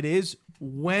the outfit is,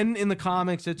 when in the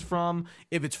comics it's from,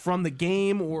 if it's from the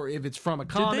game or if it's from a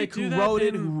comic, do who that wrote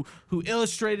it, in- who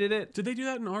illustrated it. Did they do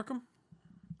that in Arkham?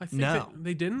 I think No.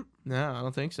 they didn't. No, I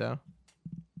don't think so.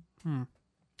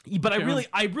 But I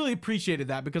really appreciated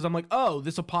that because I'm like, oh,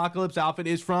 this Apocalypse outfit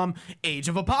is from Age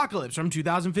of Apocalypse from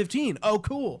 2015. Oh,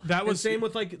 cool. That was- And same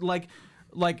with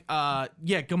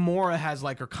Gamora has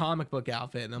like her comic book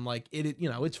outfit, and I'm like, you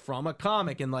know, it's from a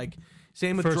comic, and like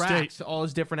same with First Drax, Date. all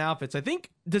his different outfits. I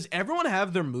think does everyone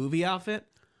have their movie outfit?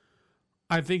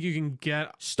 I think you can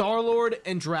get. Star Lord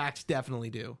and Drax definitely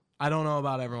do. I don't know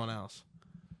about everyone else.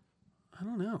 I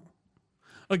don't know.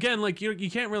 Again, like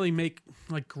you can't really make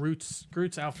like Groot's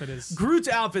outfit is. Groot's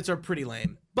outfits are pretty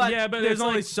lame, but Yeah, but there's it's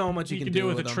only like so much you can do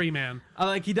with a them. tree man.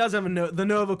 Like he does have the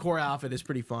Nova Corps outfit is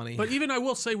pretty funny. But even I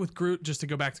will say with Groot, just to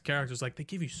go back to characters, like they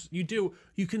give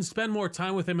you can spend more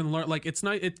time with him and learn. Like it's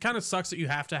nice. It kind of sucks that you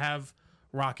have to have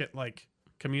Rocket like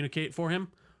communicate for him,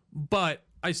 but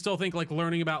I still think like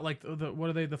learning about like the what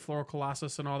are they, the Floral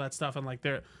Colossus and all that stuff, and like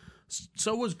they're.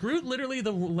 So was Groot literally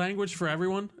the language for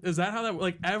everyone? Is that how that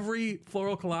like every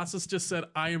Floral Colossus just said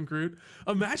I am Groot?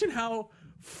 Imagine how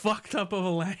fucked up of a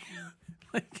language.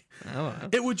 Like I don't know.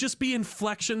 it would just be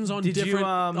inflections on Did you, different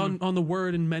on the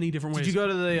word in many different ways. Did you go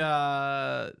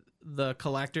to the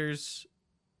collector's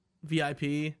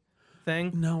VIP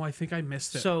thing? No, I think I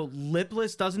missed it. So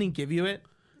Lipless, doesn't he give you it?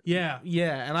 yeah.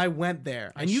 Yeah, and I went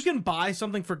there, and you can buy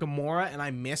something for Gamora, and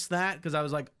I missed that because I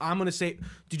was like, I'm gonna say,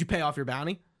 did you pay off your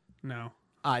bounty? No.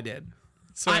 I did.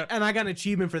 So And I got an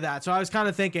achievement for that. So I was kind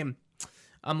of thinking,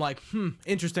 I'm like,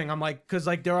 interesting. I'm like, because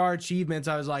like there are achievements.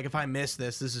 I was like, if I miss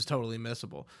this is totally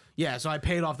missable. Yeah, so I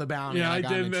paid off the bounty. yeah, and I got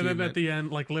did, an and then achievement. at the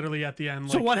end, like literally at the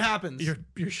end, So like, what happens?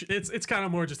 it's kind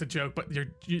of more just a joke, but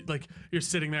you're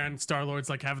sitting there and Star Lord's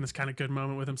like having this kind of good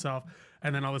moment with himself,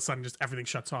 and then all of a sudden just everything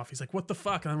shuts off. He's like, "What the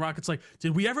fuck?" And then Rocket's like,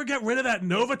 "Did we ever get rid of that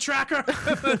Nova tracker?"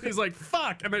 He's like,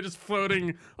 "Fuck!" And they're just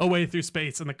floating away through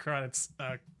space, and the credits.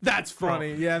 That's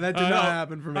funny. Yeah, that did I not thought-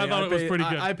 happen for me. I thought it was pretty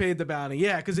good. I paid the bounty.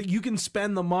 Yeah, because you can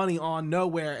spend the money on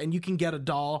Nowhere, and you can get a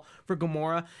doll for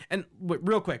Gamora. And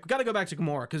real quick, we got to go back to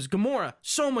Gamora because Gamora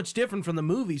so much different from the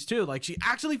movies too. Like she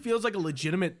actually feels like a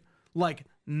legitimate, like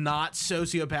not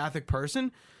sociopathic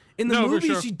person. In the No, for movies,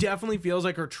 sure. she definitely feels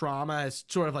like her trauma has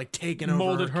sort of like taken over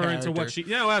Molded her into character. what she.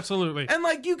 Yeah, absolutely. And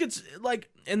like you could like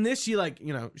in this, she like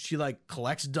she like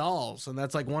collects dolls, and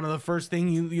that's like one of the first thing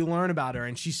you learn about her.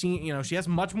 And she's seen she has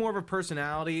much more of a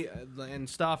personality and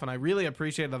stuff. And I really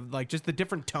appreciate like just the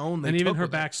different tone. And even her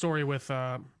with it. backstory with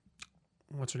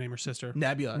what's her name, her sister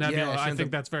Nebula. Nebula. Yeah, she I ends think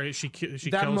up- that's very she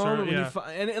that kills moment her.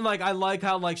 when Yeah. and like I like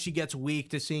how like she gets weak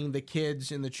to seeing the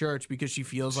kids in the church because she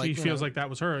feels like She feels like that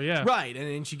was her. Yeah. right, and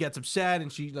then she gets upset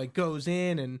and she like goes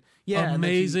in and yeah, and then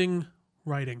she- Amazing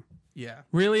writing. yeah.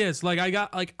 Really is. Like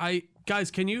I guys,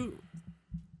 can you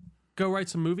go write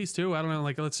some movies too? I don't know.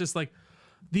 Like let's just like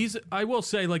these. I will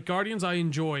say like Guardians I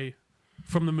enjoy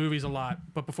from the movies a lot,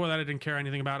 but before that I didn't care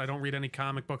anything about. I don't read any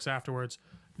comic books afterwards.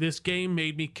 This game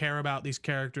made me care about these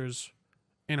characters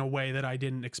in a way that I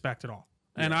didn't expect at all.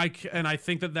 And I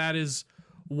think that is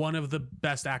one of the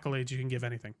best accolades you can give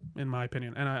anything, in my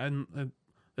opinion. And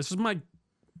this is my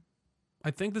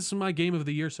I think this is my game of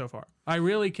the year so far. I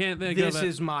really can't think of This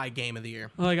is my game of the year.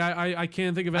 like I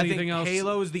can't think of I anything think else.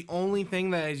 Halo is the only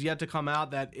thing that is yet to come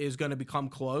out that is going to become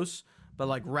close. But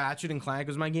like Ratchet and Clank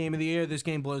was my game of the year. This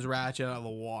game blows Ratchet out of the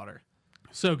water.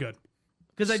 So good.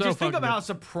 Because I So just think fucking of how good.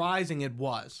 surprising it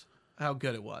was, how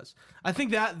good it was. I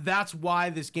think that's why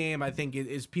this game, I think,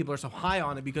 is people are so high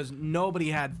on it, because nobody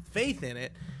had faith in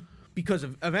it because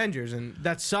of Avengers, and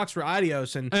that sucks for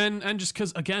Idios. And And just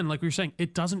because, again, like we were saying,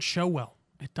 it doesn't show well.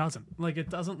 It doesn't. Like, it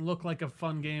doesn't look like a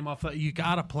fun game off that. You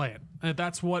got to play it. And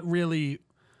that's what really,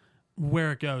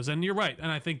 where it goes. And you're right.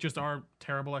 And I think just our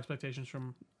terrible expectations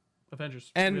from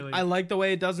Avengers. Really, I like the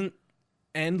way it doesn't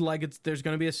end like there's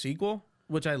going to be a sequel,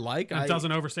 which I like. it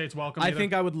doesn't overstay its welcome. I either.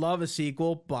 think I would love a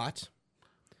sequel, but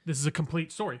this is a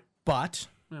complete story. Yeah.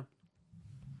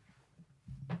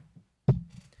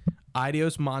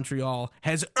 Eidos Montreal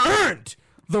has earned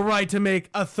the right to make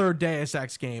a third Deus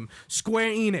Ex game.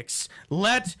 Square Enix,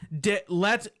 let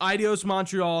Eidos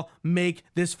Montreal make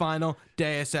this final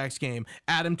Deus Ex game.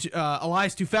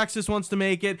 Elias Tufexis wants to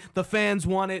make it. The fans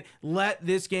want it. Let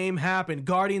this game happen.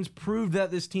 Guardians proved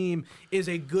that this team is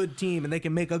a good team and they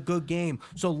can make a good game.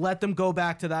 So let them go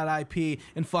back to that IP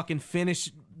and fucking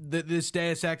finish this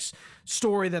Deus Ex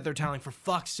story that they're telling. For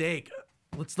fuck's sake.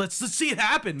 Let's see it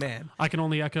happen, man. I can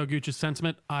only echo Gooch's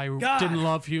sentiment. I didn't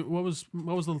love you. What was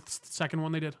the second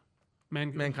one they did?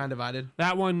 Mankind Divided.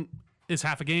 That one is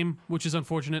half a game, which is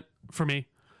unfortunate for me.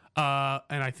 And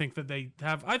I think that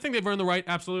I think they've earned the right.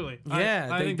 Absolutely. Yeah,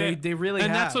 I think they really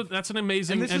and have. that's an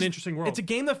amazing and interesting world. It's a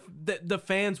game that the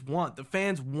fans want. The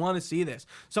fans want to see this.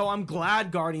 So I'm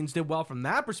glad Guardians did well from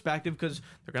that perspective, because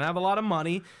they're gonna have a lot of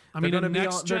money. I mean, they're the gonna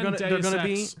next be. gen They're gonna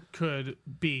be. Deus Ex could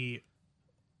be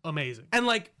amazing. And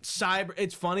like cyber,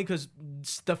 it's funny because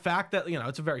the fact that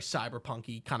it's a very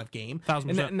cyberpunky kind of game.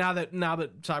 1000%. And now that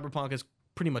Cyberpunk has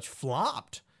pretty much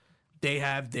flopped,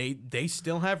 they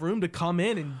still have room to come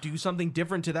in and do something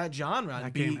different to that genre.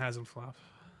 That game hasn't flopped.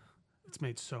 It's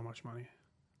made so much money,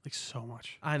 like so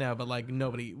much. I know, but like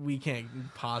we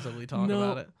can't positively talk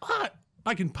about it.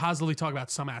 I can positively talk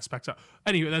about some aspects of.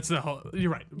 Anyway, that's the whole.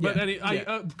 You're right, but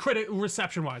credit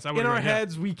reception wise, In our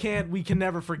heads, we can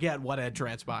never forget what had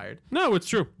transpired. No, it's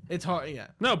true. It's hard, yeah.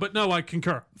 No, but no, I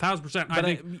concur, 1000%. I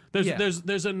think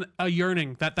there's a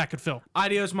yearning that could fill.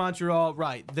 Eidos Montreal,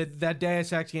 right? That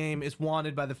Deus Ex game is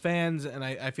wanted by the fans, and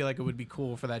I feel like it would be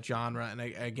cool for that genre. And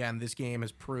again, this game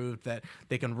has proved that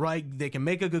they can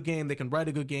make a good game, they can write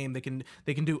a good game, they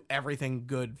can do everything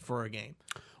good for a game.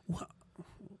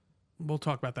 We'll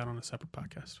talk about that on a separate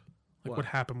podcast. Like what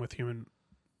happened with the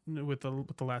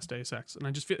last Deus Ex, and I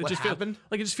just feel What happened?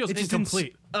 like it just feels It just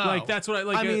incomplete. Like that's what I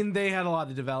like. I mean, they had a lot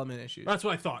of development issues. that's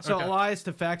what I thought. So Okay. Elias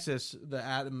Tufexis,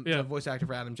 the voice actor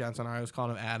for Adam Jensen, I always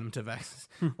call him Adam Tufexis.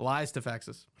 Elias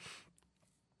Tufexis.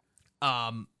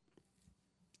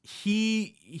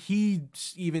 He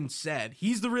even said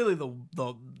he's really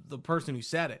the person who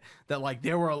said it, that like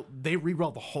they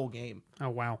rewrote the whole game Oh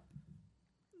wow,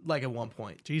 like at one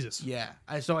point. Jesus. Yeah,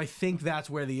 so I think that's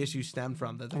where the issue stemmed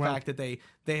from. That the fact that they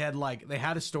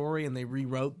had a story and they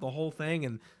rewrote the whole thing,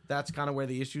 and that's kind of where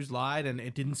the issues lied. And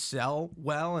it didn't sell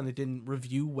well, and it didn't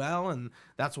review well, and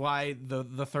that's why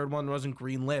the third one wasn't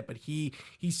greenlit. But he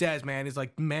says, man, he's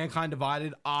like, Mankind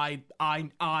Divided. I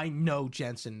know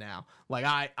Jensen now. Like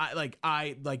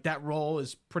I that role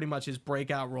is pretty much his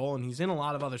breakout role, and he's in a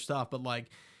lot of other stuff. But like,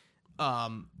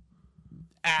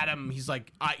 Adam, he's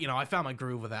like, I found my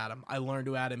groove with Adam. I learned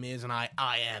who Adam is, and I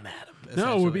am Adam.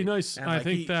 No, it would be essentially. nice. And, I like,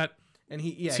 think that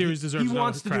series deserves He another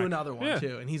wants to crack. do another one Yeah.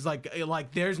 too, and he's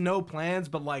like, there's no plans,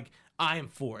 but like, I am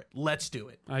for it. Let's do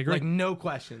it. I agree. Like, no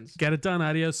questions. get it done.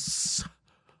 Adios.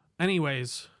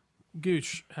 Anyways,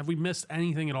 Gooch, have we missed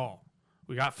anything at all?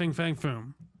 We got Fing Fang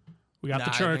Foom. We got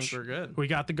the I church. think we're good. We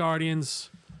got the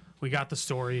Guardians. We got the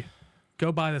story.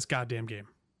 Go buy this goddamn game.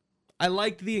 I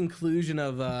liked the inclusion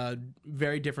of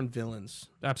very different villains.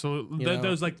 Absolutely. You know?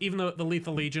 Those like even the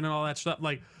Lethal Legion and all that stuff,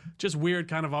 like just weird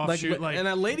kind of offshoot. Like,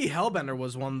 and Lady Hellbender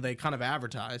was one they kind of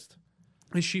advertised.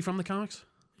 is she from the comics?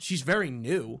 She's very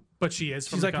new. But she is.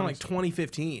 From She's the like kind of comics.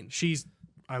 like 2015.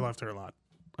 I loved her a lot.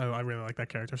 I really like that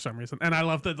character for some reason, and I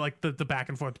love the back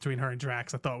and forth between her and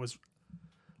Drax. I thought was,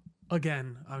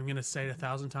 again, I'm gonna say it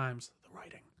 1,000 times. The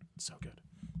writing, so good,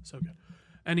 so good.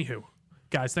 Anywho,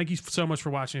 guys, thank you so much for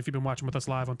watching. If you've been watching with us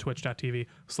live on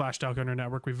twitch.tv/Delco Nerd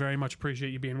Network, we very much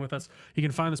appreciate you being with us. You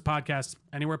can find this podcast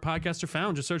anywhere podcasts are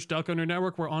found. Just search Delco Nerd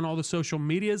Network. We're on all the social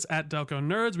medias at Delco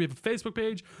Nerds. We have a Facebook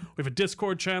page. We have a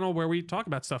Discord channel where we talk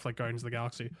about stuff like Guardians of the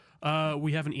Galaxy.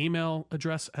 We have an email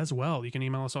address as well. You can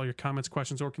email us all your comments,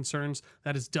 questions, or concerns.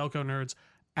 That is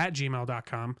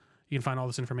delconerds@gmail.com. You can find all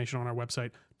this information on our website,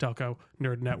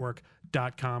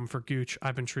 delconerdnetwork.com. For Gooch,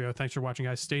 I've been Trio. Thanks for watching,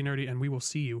 guys. Stay nerdy, and we will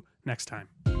see you next time.